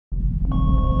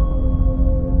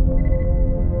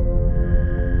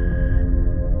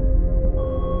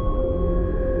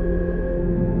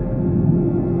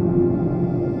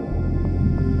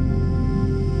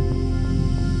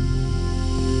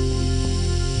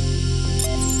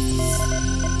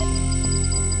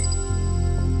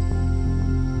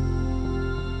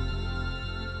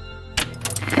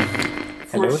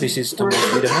Hello, this is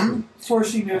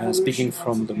Widemann, speaking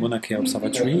from the Mauna Kea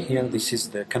Observatory. Here, this is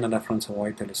the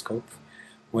Canada-France-Hawaii telescope,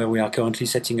 where we are currently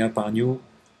setting up our new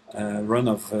run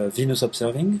of Venus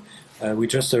observing. We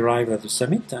just arrived at the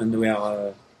summit, and we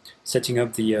are setting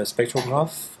up the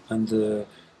spectrograph and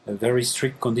very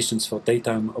strict conditions for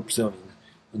daytime observing.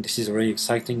 And this is a very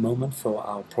exciting moment for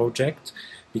our project,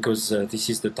 because this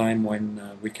is the time when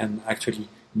we can actually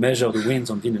measure the winds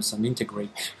on Venus and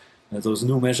integrate those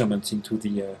new measurements into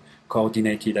the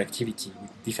coordinated activity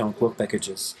with different work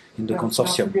packages in the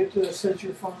consortium. Don't forget to set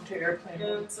your phone to airplane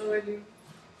mode. It's already...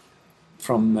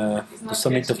 From the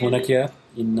summit of Mauna Kea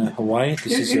in Hawaii,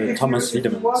 this is Thomas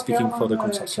Widemann speaking for the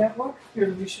consortium. Here,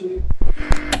 let me show you.